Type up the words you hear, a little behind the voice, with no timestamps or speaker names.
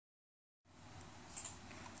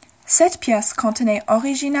Cette pièce contenait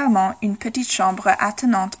originalement une petite chambre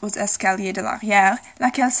attenante aux escaliers de l'arrière,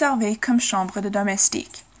 laquelle servait comme chambre de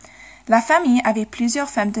domestique. La famille avait plusieurs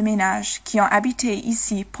femmes de ménage qui ont habité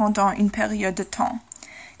ici pendant une période de temps.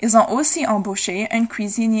 Ils ont aussi embauché un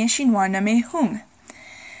cuisinier chinois nommé Hung.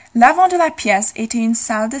 L'avant de la pièce était une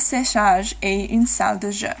salle de séchage et une salle de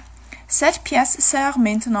jeu. Cette pièce sert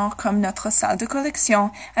maintenant comme notre salle de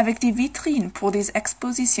collection avec des vitrines pour des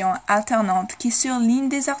expositions alternantes qui surlignent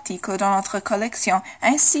des articles dans notre collection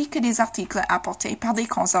ainsi que des articles apportés par des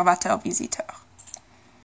conservateurs visiteurs.